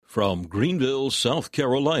From Greenville, South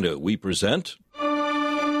Carolina, we present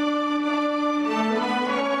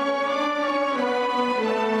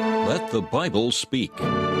Let the Bible Speak.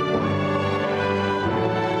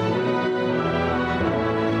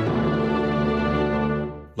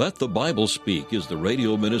 Let the Bible Speak is the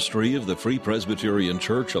radio ministry of the Free Presbyterian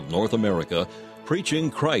Church of North America,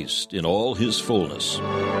 preaching Christ in all His fullness.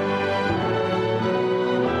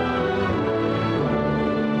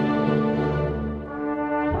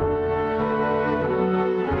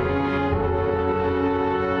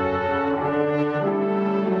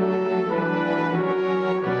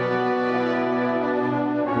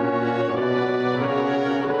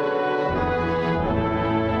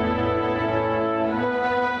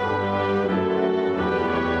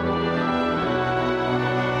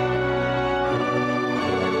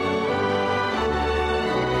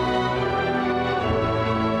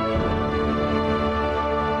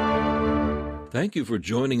 Thank you for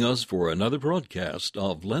joining us for another broadcast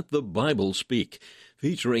of Let the Bible Speak,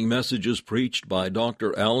 featuring messages preached by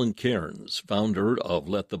Dr. Alan Cairns, founder of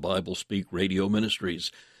Let the Bible Speak Radio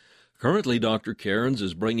Ministries. Currently, Dr. Cairns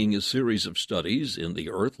is bringing a series of studies in the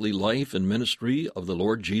earthly life and ministry of the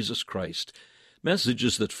Lord Jesus Christ,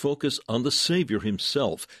 messages that focus on the Savior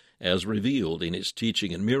Himself, as revealed in His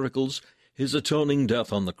teaching and miracles, His atoning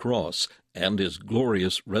death on the cross, and His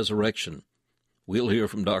glorious resurrection. We'll hear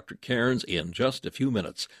from Dr. Cairns in just a few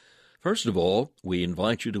minutes. First of all, we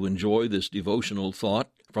invite you to enjoy this devotional thought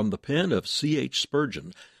from the pen of C.H.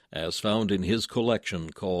 Spurgeon, as found in his collection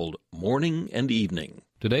called Morning and Evening.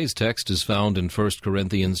 Today's text is found in 1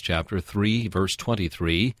 Corinthians chapter 3, verse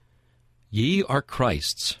 23. Ye are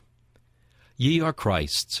Christ's. Ye are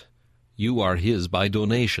Christ's. You are His by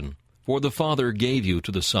donation, for the Father gave you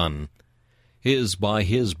to the Son. His by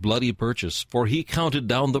His bloody purchase, for He counted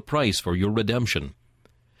down the price for your redemption.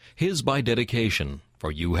 His by dedication,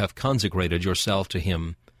 for you have consecrated yourself to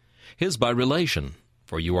Him. His by relation,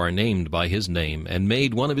 for you are named by His name, and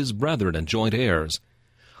made one of His brethren and joint heirs.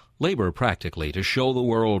 Labor practically to show the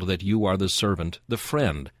world that you are the servant, the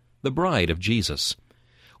friend, the bride of Jesus.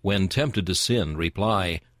 When tempted to sin,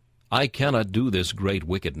 reply, I cannot do this great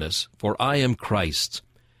wickedness, for I am Christ's.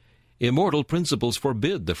 Immortal principles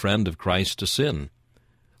forbid the friend of Christ to sin.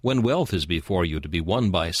 When wealth is before you to be won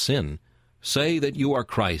by sin, say that you are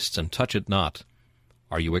Christ's and touch it not.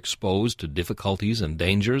 Are you exposed to difficulties and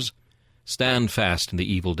dangers? Stand fast in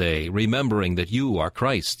the evil day, remembering that you are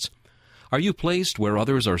Christ's. Are you placed where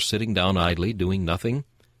others are sitting down idly, doing nothing?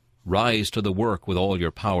 Rise to the work with all your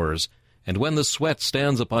powers, and when the sweat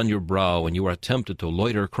stands upon your brow and you are tempted to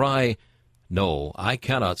loiter, cry, No, I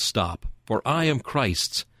cannot stop, for I am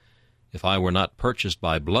Christ's. If I were not purchased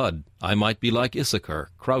by blood, I might be like Issachar,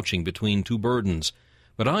 crouching between two burdens.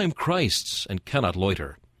 But I am Christ's, and cannot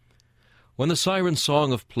loiter. When the siren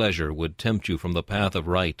song of pleasure would tempt you from the path of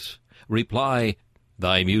right, reply,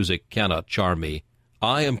 Thy music cannot charm me.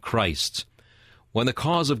 I am Christ's. When the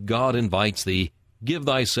cause of God invites thee, give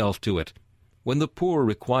thyself to it. When the poor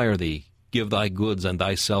require thee, give thy goods and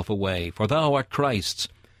thyself away, for thou art Christ's.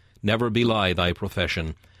 Never belie thy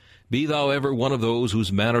profession. Be thou ever one of those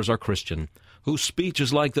whose manners are Christian, whose speech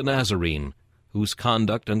is like the Nazarene, whose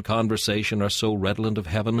conduct and conversation are so redolent of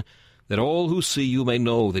heaven, that all who see you may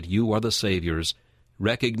know that you are the Saviour's,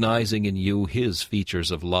 recognizing in you His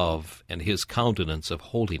features of love and His countenance of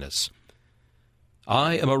holiness.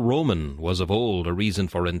 I am a Roman was of old a reason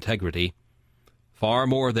for integrity. Far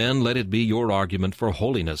more then let it be your argument for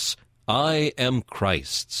holiness. I am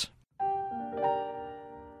Christ's.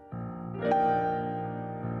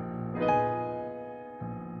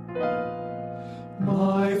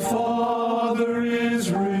 My Father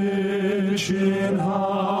is rich in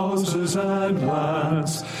houses and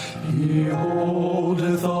lands. He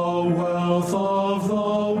holdeth all wealth of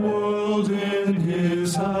the world in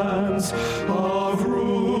His hands. Of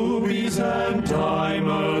rubies and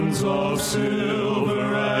diamonds, of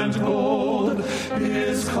silver and gold,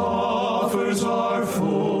 His coffers are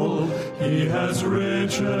full. He has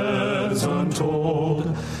riches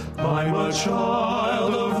untold. I'm a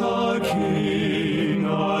child of the King,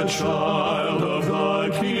 a child of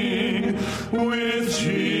the King, with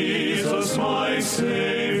Jesus my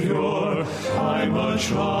Savior. I'm a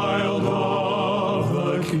child of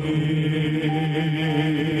the King.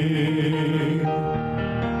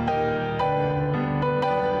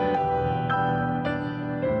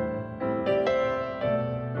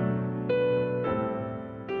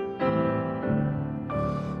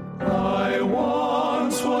 I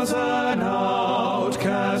once was an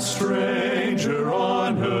outcast stranger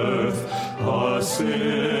on earth, a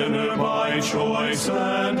sinner by choice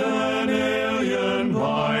and an alien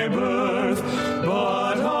by birth,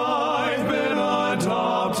 but I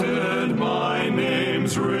and my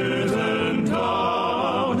name's written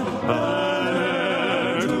down, an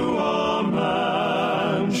heir to a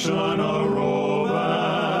mansion, a robe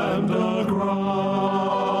and a crown.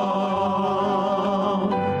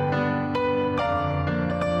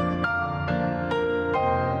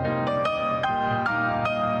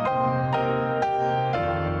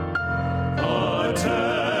 A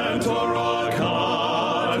tent or a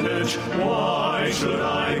cottage, why should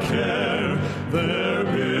I care? They're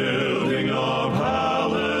building a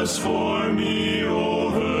palace for me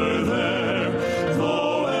over there.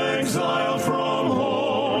 Though exiled from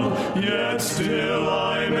home, yet still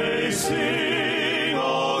I may sing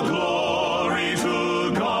all glory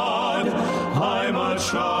to God. I'm a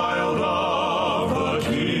child of the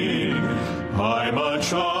King. I'm a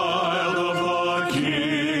child of the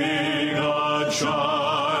King, a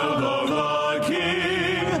child of the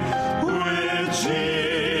King, with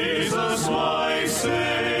Jesus my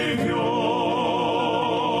Savior.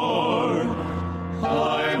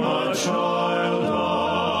 I'm a child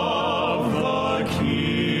of the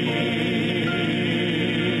King.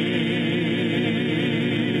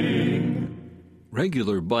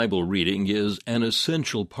 Regular Bible reading is an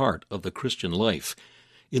essential part of the Christian life.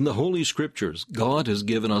 In the Holy Scriptures, God has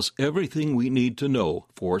given us everything we need to know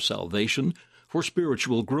for salvation, for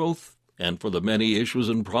spiritual growth, and for the many issues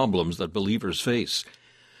and problems that believers face.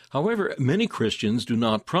 However, many Christians do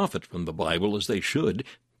not profit from the Bible as they should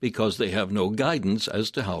because they have no guidance as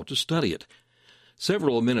to how to study it.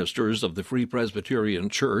 Several ministers of the Free Presbyterian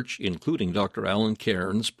Church, including Dr. Alan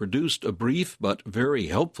Cairns, produced a brief but very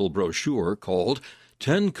helpful brochure called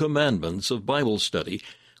 10 Commandments of Bible Study,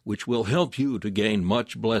 which will help you to gain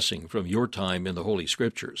much blessing from your time in the Holy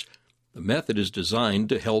Scriptures. The method is designed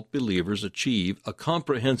to help believers achieve a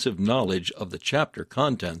comprehensive knowledge of the chapter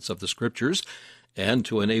contents of the Scriptures and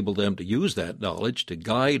to enable them to use that knowledge to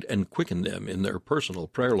guide and quicken them in their personal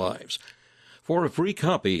prayer lives. For a free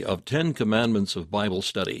copy of 10 Commandments of Bible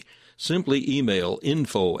Study, simply email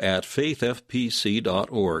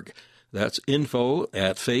info@faithfpc.org. That's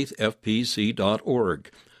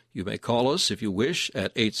info@faithfpc.org. You may call us, if you wish,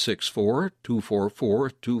 at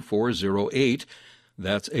 864-244-2408.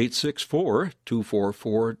 That's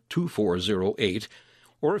 864-244-2408.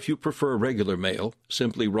 Or if you prefer regular mail,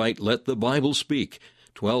 simply write Let the Bible Speak,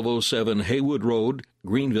 1207 Haywood Road,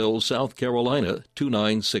 Greenville, South Carolina,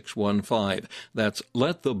 29615. That's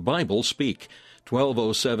Let the Bible Speak,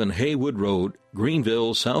 1207 Haywood Road,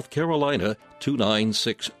 Greenville, South Carolina,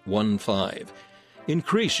 29615.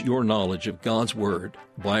 Increase your knowledge of God's Word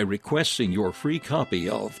by requesting your free copy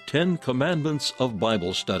of 10 Commandments of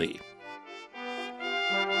Bible Study.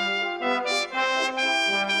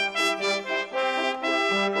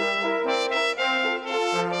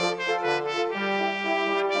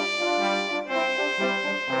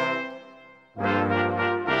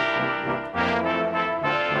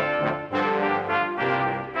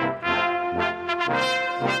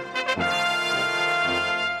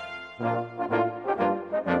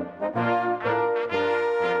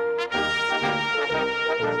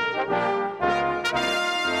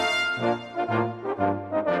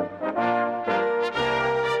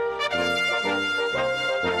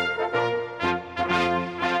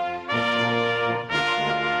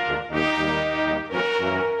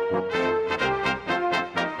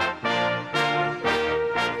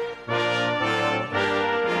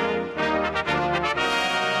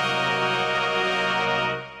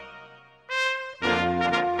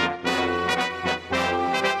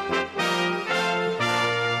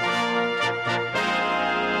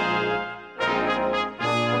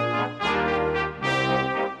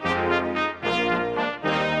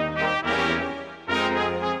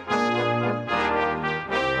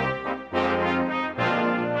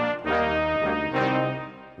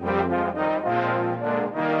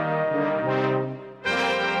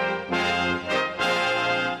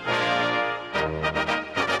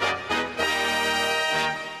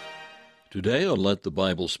 Today on Let the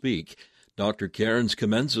Bible Speak, Dr. Cairns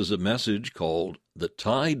commences a message called The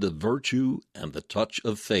Tide of Virtue and the Touch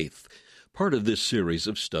of Faith, part of this series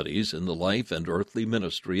of studies in the life and earthly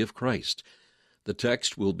ministry of Christ. The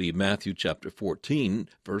text will be Matthew chapter 14,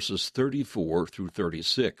 verses 34 through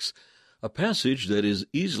 36, a passage that is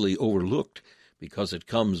easily overlooked because it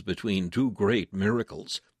comes between two great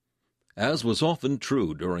miracles. As was often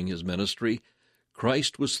true during his ministry,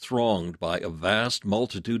 Christ was thronged by a vast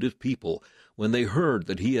multitude of people when they heard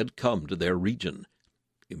that he had come to their region.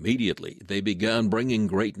 Immediately they began bringing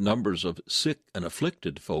great numbers of sick and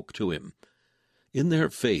afflicted folk to him. In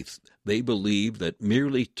their faith they believed that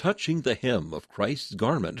merely touching the hem of Christ's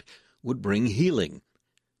garment would bring healing.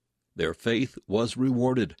 their faith was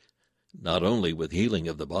rewarded, not only with healing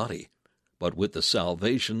of the body, but with the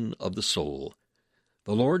salvation of the soul.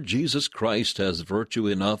 The Lord Jesus Christ has virtue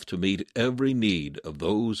enough to meet every need of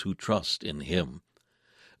those who trust in Him.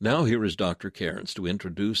 Now here is Dr. Cairns to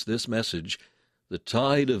introduce this message, The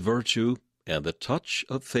Tide of Virtue and the Touch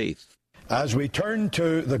of Faith. As we turn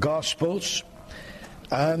to the Gospels,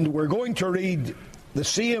 and we're going to read the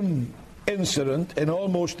same incident in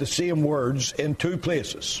almost the same words in two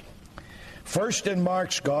places. First in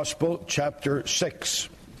Mark's Gospel, chapter 6,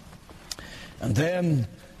 and then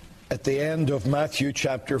at the end of Matthew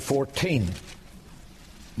chapter 14.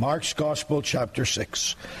 Mark's Gospel, chapter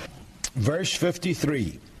 6, verse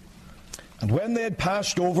 53. And when they had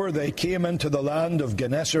passed over, they came into the land of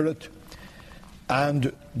Gennesaret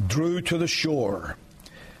and drew to the shore.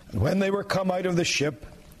 And when they were come out of the ship,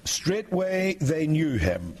 straightway they knew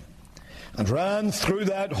him, and ran through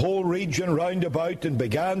that whole region round about, and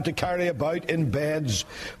began to carry about in beds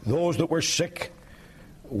those that were sick,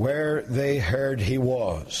 where they heard he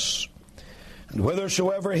was. And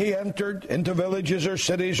whithersoever he entered, into villages or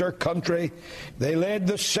cities or country, they laid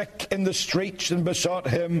the sick in the streets, and besought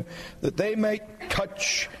him that they might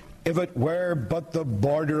touch, if it were but the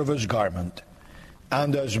border of his garment.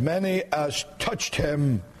 And as many as touched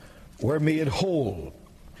him were made whole.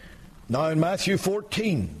 Now in Matthew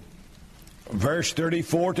 14, verse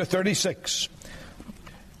 34 to 36,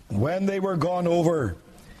 when they were gone over,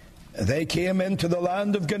 they came into the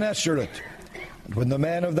land of Gennesaret. And when the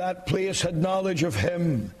men of that place had knowledge of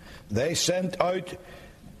him, they sent out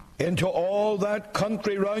into all that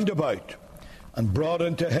country round about, and brought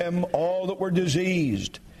unto him all that were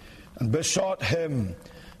diseased, and besought him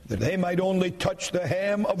that they might only touch the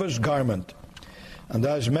hem of his garment. And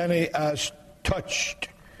as many as touched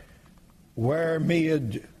were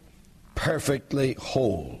made perfectly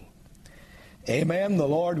whole. Amen. The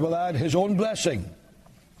Lord will add his own blessing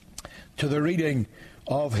to the reading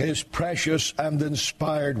of his precious and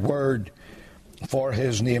inspired word for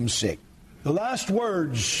his name's sake. The last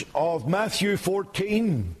words of Matthew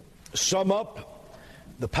 14 sum up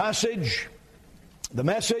the passage, the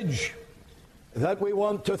message that we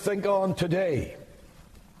want to think on today.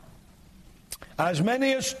 As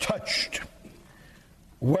many as touched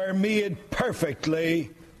were made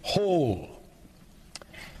perfectly whole.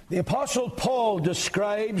 The Apostle Paul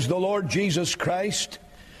describes the Lord Jesus Christ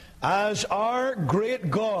as our great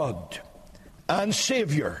God and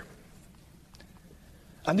Savior.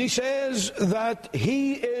 And he says that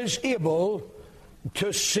he is able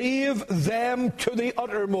to save them to the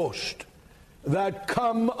uttermost that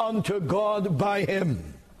come unto God by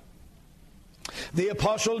him. The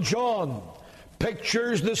Apostle John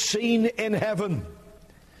pictures the scene in heaven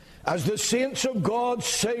as the saints of God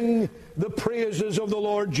sing the praises of the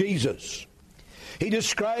Lord Jesus. He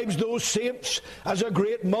describes those saints as a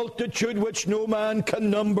great multitude which no man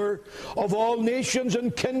can number, of all nations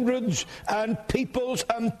and kindreds and peoples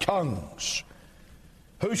and tongues,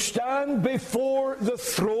 who stand before the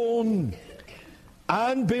throne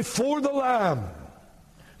and before the Lamb,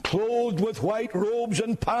 clothed with white robes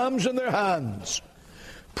and palms in their hands,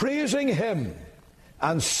 praising him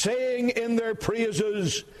and saying in their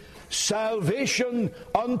praises, Salvation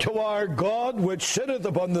unto our God which sitteth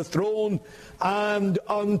upon the throne and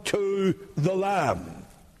unto the Lamb.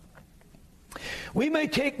 We may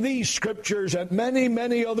take these scriptures and many,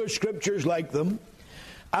 many other scriptures like them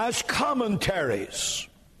as commentaries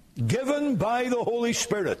given by the Holy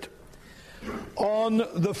Spirit on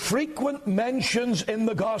the frequent mentions in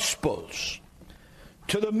the Gospels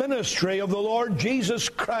to the ministry of the Lord Jesus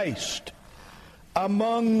Christ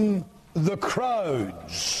among the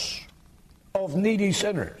crowds of needy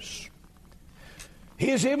sinners.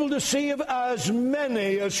 He is able to save as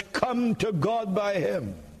many as come to God by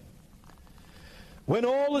him. When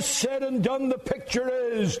all is said and done, the picture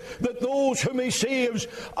is that those whom he saves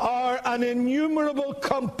are an innumerable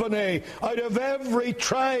company out of every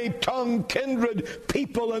tribe, tongue, kindred,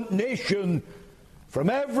 people and nation, from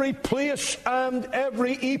every place and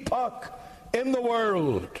every epoch in the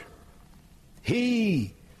world.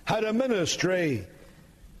 He had a ministry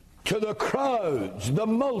to the crowds, the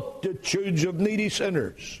multitudes of needy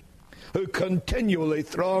sinners who continually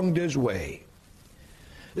thronged his way.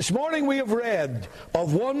 This morning we have read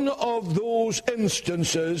of one of those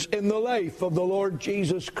instances in the life of the Lord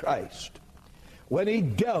Jesus Christ when he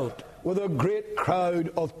dealt with a great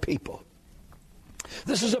crowd of people.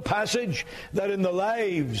 This is a passage that in the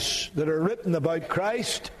lives that are written about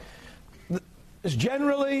Christ is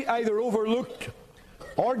generally either overlooked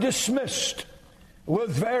or dismissed with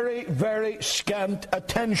very, very scant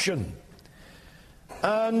attention.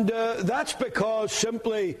 And that's because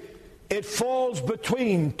simply it falls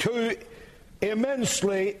between two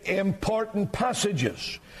immensely important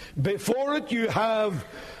passages. Before it, you have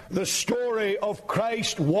the story of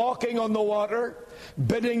Christ walking on the water,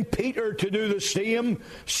 bidding Peter to do the same,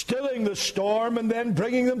 stilling the storm, and then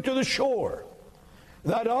bringing them to the shore.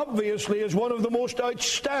 That obviously is one of the most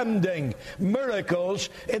outstanding miracles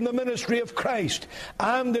in the ministry of Christ.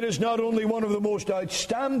 And it is not only one of the most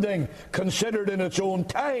outstanding considered in its own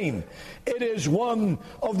time, it is one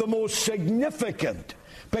of the most significant,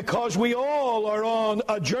 because we all are on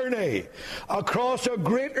a journey across a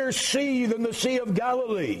greater sea than the Sea of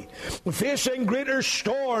Galilee, facing greater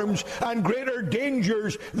storms and greater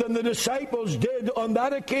dangers than the disciples did on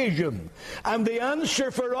that occasion. And the answer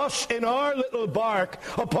for us in our little bark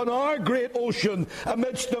upon our great ocean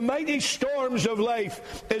amidst the mighty storms of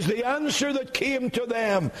life is the answer that came to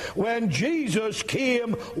them when Jesus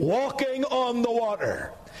came walking on the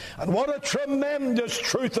water. And what a tremendous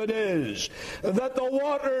truth it is that the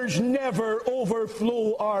waters never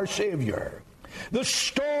overflow our Savior. The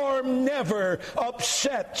storm never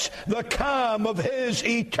upsets the calm of his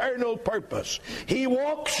eternal purpose. He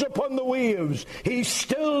walks upon the waves, he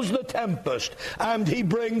stills the tempest, and he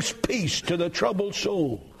brings peace to the troubled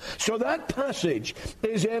soul. So that passage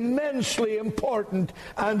is immensely important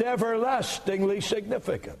and everlastingly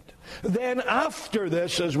significant. Then after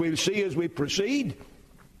this, as we'll see as we proceed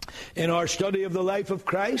in our study of the life of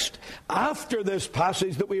Christ, after this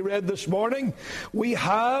passage that we read this morning, we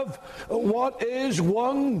have what is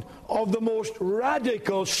one of the most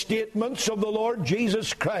radical statements of the Lord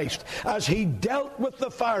Jesus Christ as he dealt with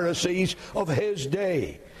the Pharisees of his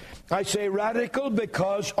day. I say radical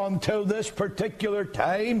because until this particular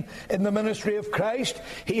time in the ministry of Christ,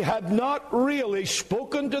 he had not really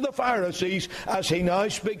spoken to the Pharisees as he now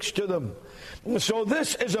speaks to them. So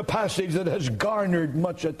this is a passage that has garnered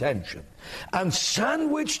much attention. And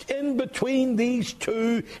sandwiched in between these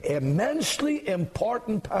two immensely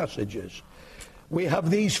important passages, we have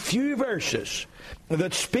these few verses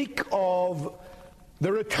that speak of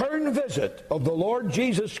the return visit of the Lord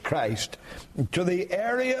Jesus Christ to the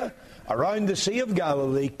area around the Sea of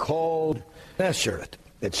Galilee called Gennesaret.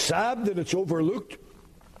 It's sad that it's overlooked,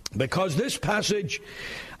 because this passage,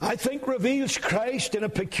 I think, reveals Christ in a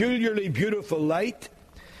peculiarly beautiful light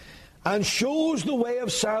and shows the way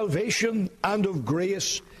of salvation and of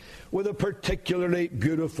grace with a particularly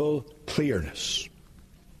beautiful clearness.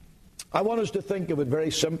 I want us to think of it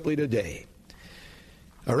very simply today.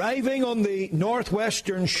 Arriving on the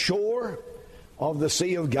northwestern shore of the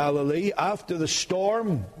Sea of Galilee after the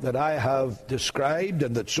storm that I have described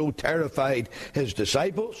and that so terrified his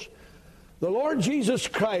disciples, the Lord Jesus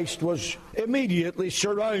Christ was immediately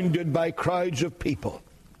surrounded by crowds of people.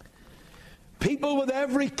 People with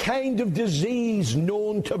every kind of disease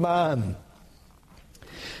known to man.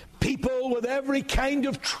 People with every kind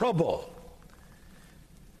of trouble.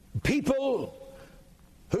 People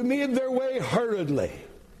who made their way hurriedly.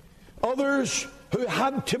 Others who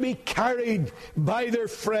had to be carried by their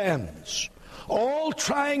friends. All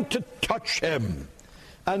trying to touch him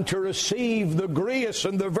and to receive the grace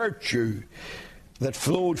and the virtue that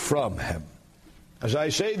flowed from him. As I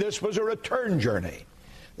say, this was a return journey.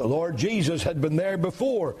 The Lord Jesus had been there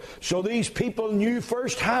before, so these people knew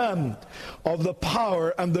firsthand of the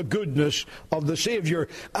power and the goodness of the Savior,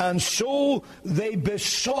 and so they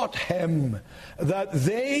besought him that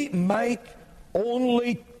they might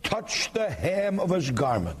only touch the hem of his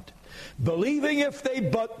garment, believing if they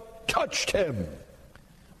but touched him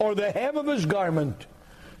or the hem of his garment,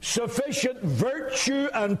 sufficient virtue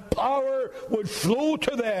and power would flow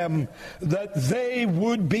to them that they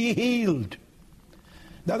would be healed.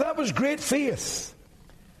 Now that was great faith,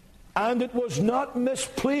 and it was not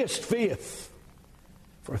misplaced faith.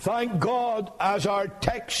 For thank God, as our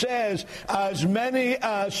text says, as many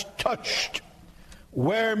as touched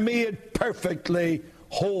were made perfectly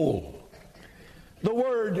whole. The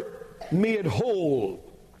word made whole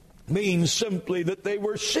means simply that they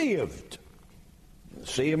were saved. The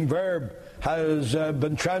same verb has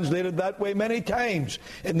been translated that way many times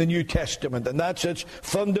in the New Testament, and that's its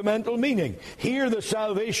fundamental meaning. Here the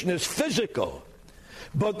salvation is physical,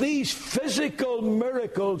 but these physical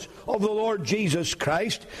miracles of the Lord Jesus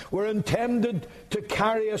Christ were intended to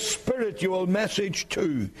carry a spiritual message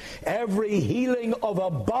too. Every healing of a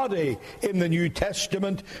body in the New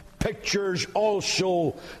Testament pictures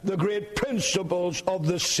also the great principles of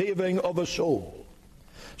the saving of a soul.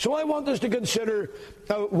 So I want us to consider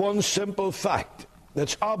one simple fact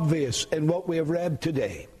that's obvious in what we have read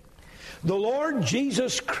today. The Lord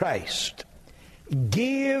Jesus Christ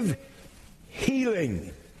gave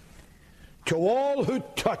healing to all who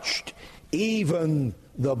touched even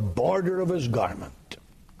the border of his garment.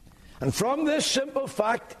 And from this simple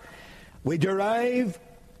fact, we derive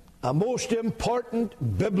a most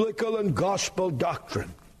important biblical and gospel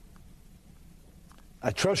doctrine.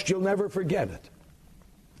 I trust you'll never forget it.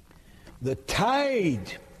 The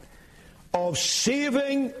tide of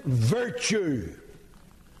saving virtue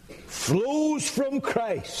flows from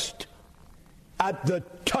Christ at the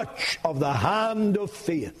touch of the hand of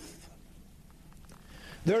faith.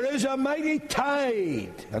 There is a mighty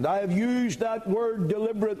tide, and I have used that word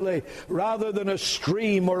deliberately rather than a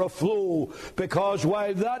stream or a flow, because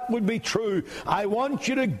while that would be true, I want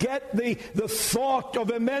you to get the thought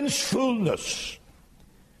of immense fullness.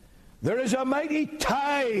 There is a mighty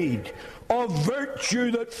tide of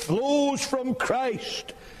virtue that flows from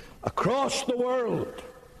Christ across the world.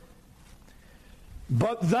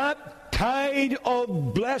 But that tide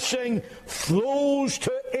of blessing flows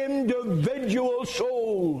to individual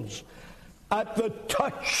souls at the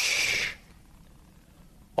touch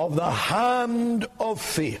of the hand of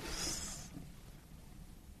faith.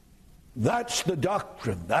 That's the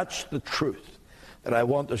doctrine, that's the truth that I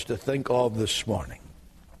want us to think of this morning.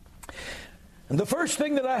 And the first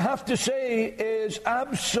thing that I have to say is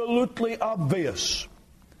absolutely obvious.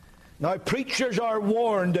 Now, preachers are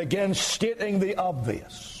warned against stating the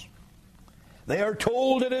obvious. They are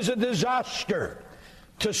told it is a disaster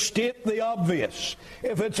to state the obvious.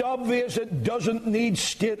 If it's obvious, it doesn't need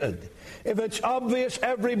stated. If it's obvious,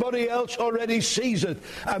 everybody else already sees it,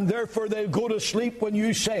 and therefore they'll go to sleep when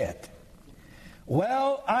you say it.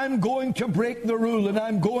 Well, I'm going to break the rule, and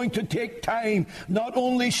I'm going to take time not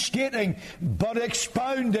only stating but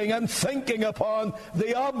expounding and thinking upon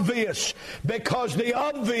the obvious, because the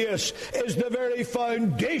obvious is the very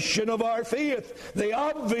foundation of our faith. The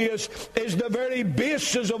obvious is the very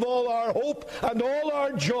basis of all our hope and all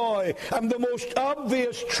our joy. And the most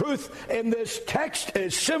obvious truth in this text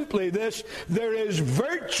is simply this: there is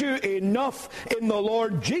virtue enough in the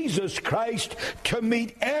Lord Jesus Christ to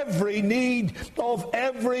meet every need of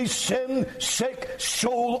every sin-sick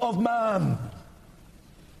soul of man.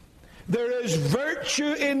 There is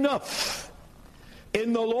virtue enough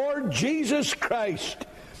in the Lord Jesus Christ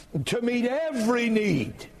to meet every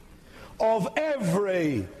need of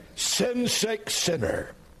every sin-sick sinner.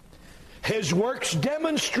 His works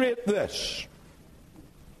demonstrate this.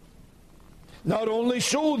 Not only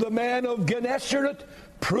so, the men of Gennesaret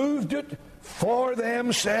proved it for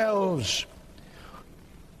themselves.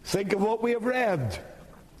 Think of what we have read.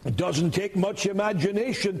 It doesn't take much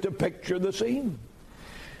imagination to picture the scene.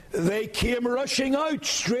 They came rushing out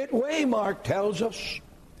straightway, Mark tells us.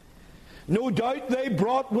 No doubt they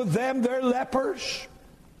brought with them their lepers.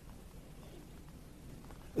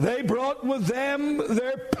 They brought with them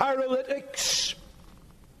their paralytics.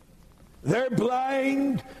 They're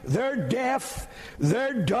blind, they're deaf,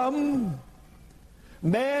 they're dumb.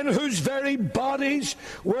 Men whose very bodies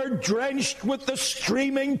were drenched with the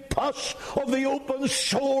streaming pus of the open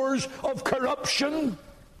sores of corruption.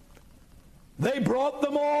 They brought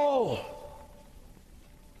them all.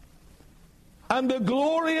 And the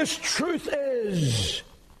glorious truth is,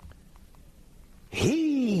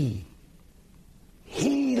 He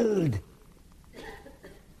healed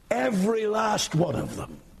every last one of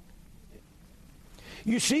them.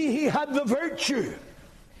 You see, He had the virtue.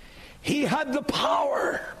 He had the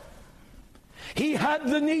power. He had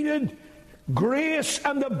the needed grace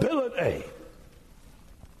and ability.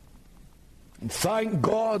 And thank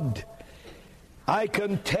God, I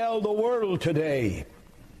can tell the world today,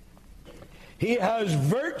 He has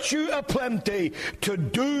virtue aplenty to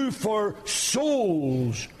do for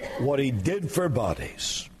souls what He did for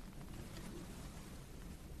bodies.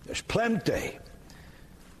 There's plenty,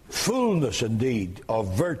 fullness indeed,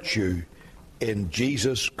 of virtue in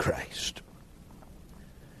Jesus Christ.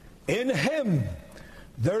 In Him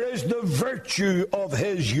there is the virtue of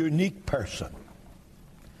His unique person.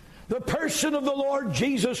 The person of the Lord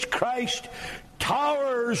Jesus Christ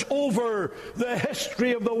towers over the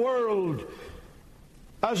history of the world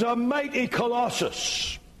as a mighty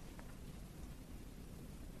colossus.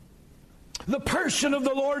 The person of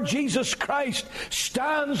the Lord Jesus Christ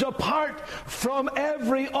stands apart from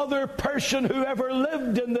every other person who ever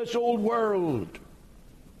lived in this old world.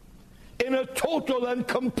 In a total and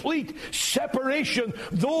complete separation,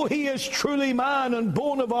 though He is truly man and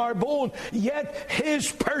bone of our bone, yet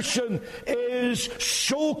His person is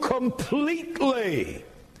so completely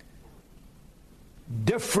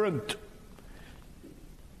different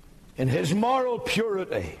in His moral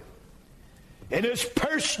purity, in His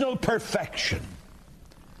personal perfection,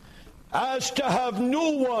 as to have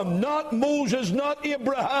no one, not Moses, not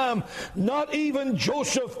Abraham, not even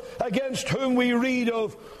Joseph, against whom we read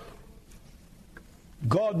of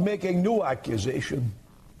God making no accusation.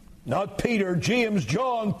 Not Peter, James,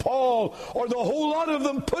 John, Paul, or the whole lot of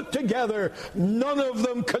them put together. None of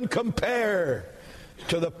them can compare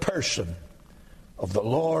to the person of the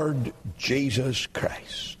Lord Jesus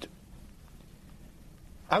Christ.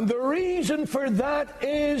 And the reason for that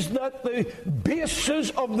is that the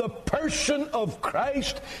basis of the person of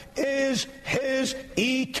Christ is his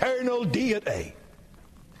eternal deity.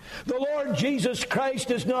 The Lord Jesus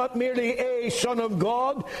Christ is not merely a Son of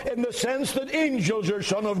God in the sense that angels are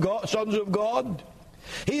sons of God.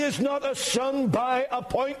 He is not a son by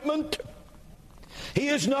appointment. He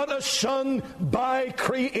is not a son by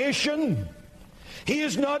creation. He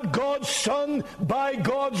is not God's Son by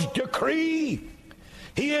God's decree.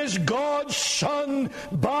 He is God's Son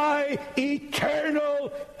by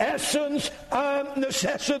eternal essence and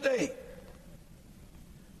necessity.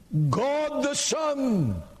 God the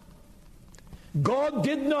Son. God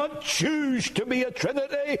did not choose to be a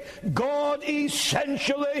Trinity. God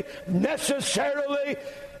essentially, necessarily,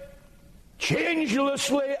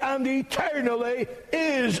 changelessly, and eternally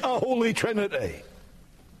is a Holy Trinity.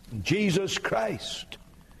 Jesus Christ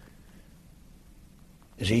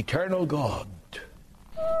is eternal God.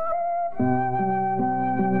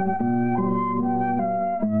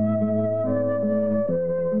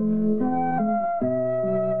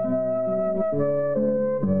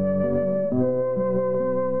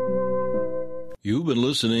 You've been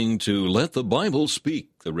listening to Let the Bible Speak,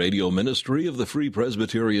 the radio ministry of the Free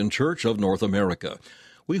Presbyterian Church of North America.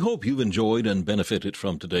 We hope you've enjoyed and benefited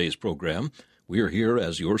from today's program. We are here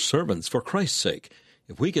as your servants for Christ's sake.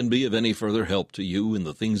 If we can be of any further help to you in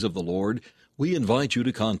the things of the Lord, we invite you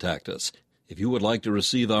to contact us. If you would like to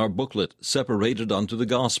receive our booklet, Separated Unto the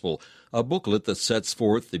Gospel, a booklet that sets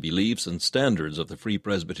forth the beliefs and standards of the Free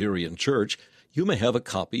Presbyterian Church, you may have a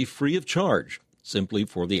copy free of charge, simply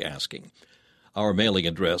for the asking. Our mailing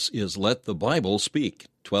address is Let the Bible Speak,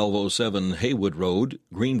 1207 Haywood Road,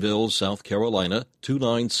 Greenville, South Carolina,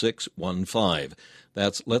 29615.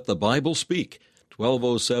 That's Let the Bible Speak,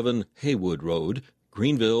 1207 Haywood Road,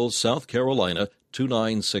 Greenville, South Carolina,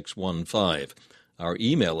 29615. Our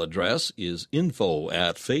email address is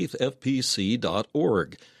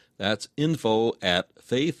info@faithfpc.org. That's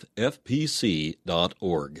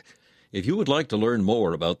info@faithfpc.org. If you would like to learn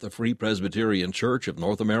more about the Free Presbyterian Church of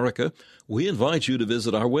North America, we invite you to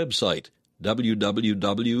visit our website,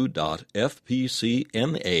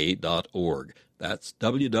 www.fpcna.org. That's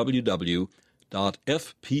www.fpcna.org.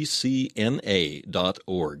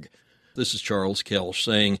 This is Charles Kelsch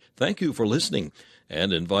saying thank you for listening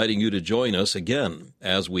and inviting you to join us again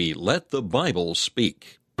as we Let the Bible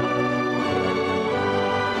Speak.